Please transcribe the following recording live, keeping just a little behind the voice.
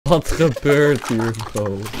Wat gebeurt hier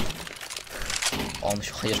gewoon? Anders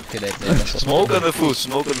ga je killen. Smoke aan de voet,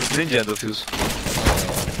 smoke aan de stringent defuse.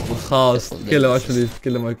 Gast, kill hem alsjeblieft.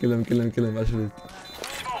 Kill hem, kill hem alsjeblieft.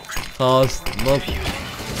 Gast, wat?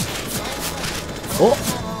 Oh!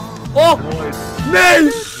 Oh! Nee!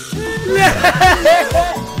 Nee!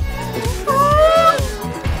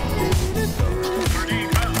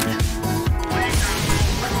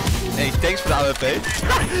 Hey, thanks voor de AWP.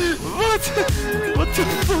 Wat? Wat de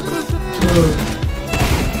fuck was dat?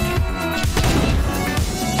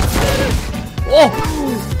 Oh!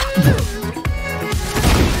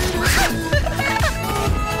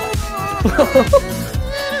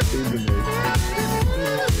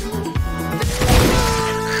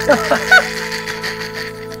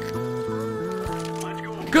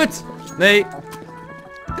 Kut! Nee!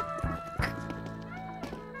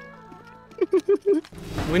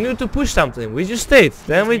 We need to push something. We just stayed,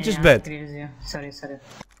 then we just bet. Sorry.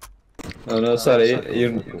 Oh no, sorry.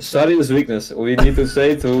 Sorry is weakness. We need to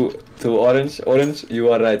say to orange. Orange,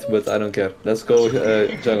 you are right, but I don't care. Let's go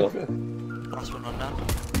jungle.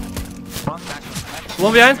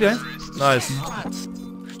 One behind. Nice.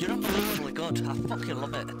 You're unbelievably good. I fucking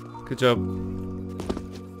love it. Good job.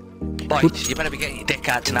 Boys, you better be getting your dick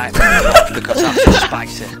out tonight because that's so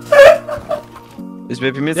spicy. Is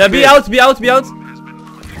baby mid? Yeah, be out.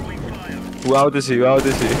 Hoe oud is hij?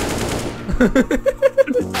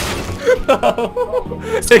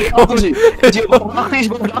 Ik kom Is hij boven 18? Is hij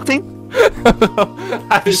boven de 18?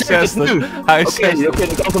 Hij is 60. Hij is 60. Oké,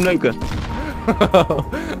 ik kan hem neuken.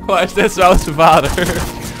 Oh, hij is net zo oud als zijn vader.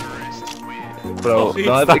 Bro,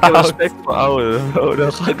 dan heb ik respect voor ouder. Bro,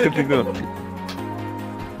 dan ga ik het niet doen.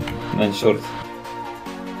 Man short.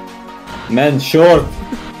 Man short!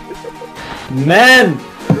 Man!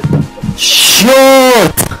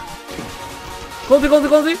 Short!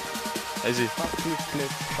 Komt-ie. Hij zie.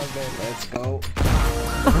 Let's go.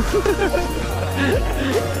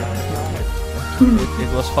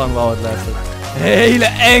 Dit was fun while it lasted. Hele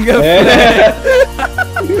enge play.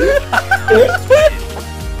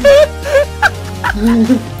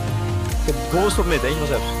 Ik heb ghost op mid, eentje was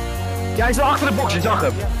zelfs. Ja, hij is achter de box, je zag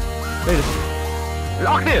hem. Weet het. Hij is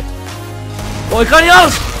achter! Oh, ik ga niet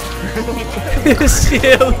alles! Je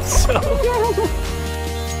scheelt zo.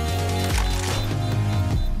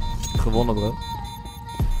 Gewonnen, bro.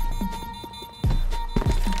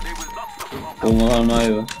 Kom, we gaan hem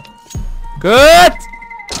even. Kut!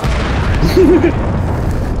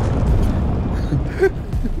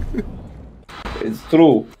 It's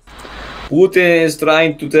true. Putin is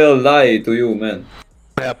trying to tell lie to you, man.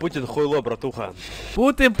 Ja, Poetin, gooi lo, bro, toe gaan.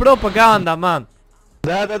 Poetin propaganda, man.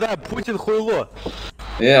 Da, Poetin, gooi lo.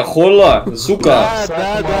 Yeah, хола, сука.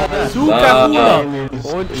 Да. Сука, хула.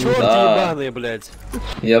 Он черт ебаный, блядь.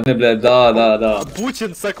 Я мне, блядь, да.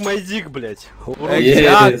 Путин, suck my dick, блядь.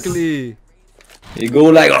 Exactly. You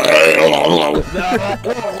go like...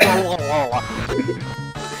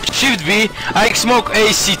 Shift B, I smoke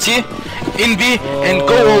A city, in B, and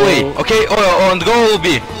go away. Okay, and go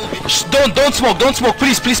B. Don't smoke,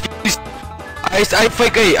 please. I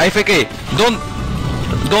fake A.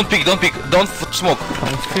 Don't pick, don't smoke.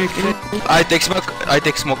 I take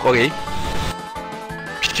smoke, okay.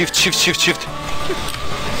 Shift.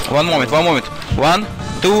 One moment. 1,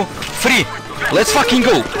 2, 3. Let's fucking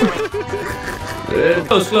go.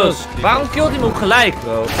 Close. Waarom killt hij me ook gelijk,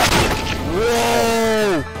 bro?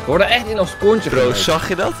 Wow. Ik hoorde echt in als kontje, Bro, zag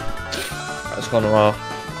je dat? Dat is gewoon normaal.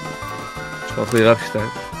 Dat is gewoon een goede reactietijd.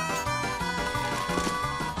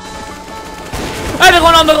 Hij er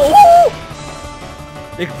gewoon andere. Oeh!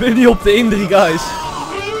 Ik ben niet op de indrie, guys.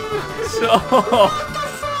 Zo.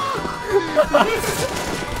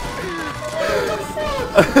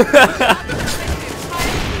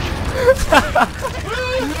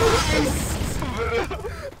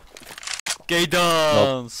 Oké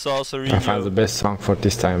dan, Salsarino. I found the best song for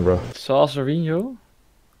this time, bro. Salsarino?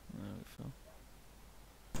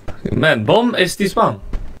 Man, bom is die span.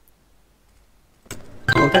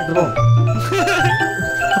 Oh, kijk de bom.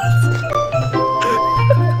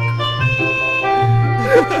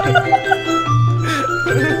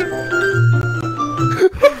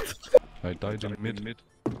 Hij died in mid.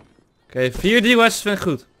 Oké, 4 DWS vind ik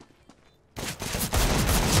goed.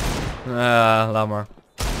 Laat maar.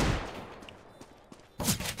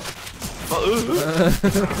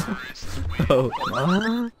 Oh.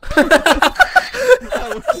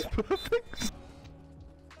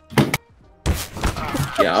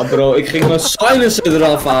 Ja bro, ik ging mijn silencer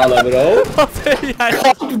eraf halen bro. Wat heb jij?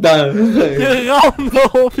 Kapitein. Je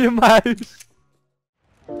ramde op je muis.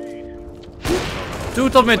 Doe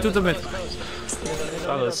tot mid.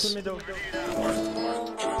 Alles.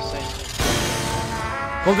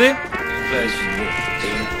 Komt ie? Flash.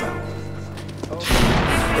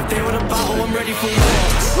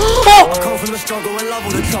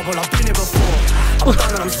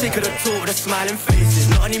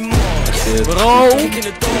 Bro!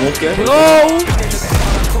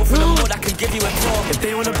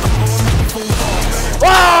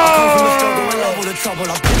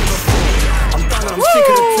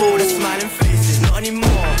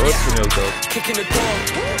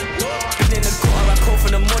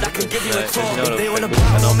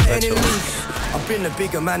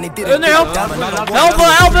 In there, help!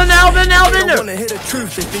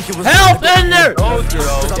 Help in there!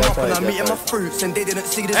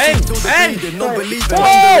 Hey!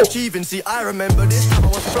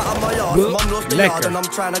 Lekker.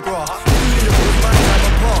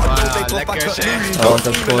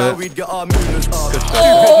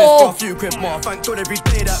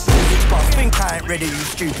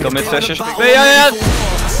 Kom met flesjes. Ja.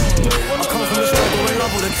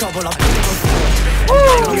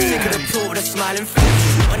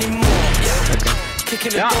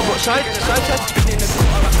 Ja, side.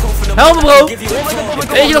 Help me, bro!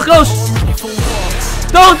 Eentje nog close!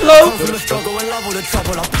 Don't, bro!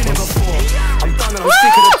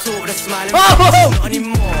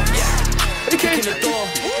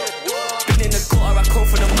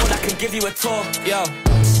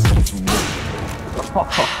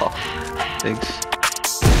 Thanks.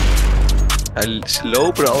 Ze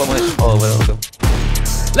lopen er allemaal in. Oh, bro.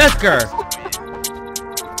 Lekker!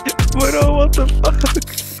 Bro, what the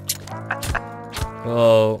fuck?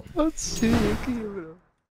 Oh. Wat zie ik hier, bro?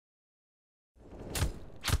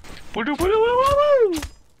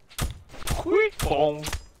 Goeie.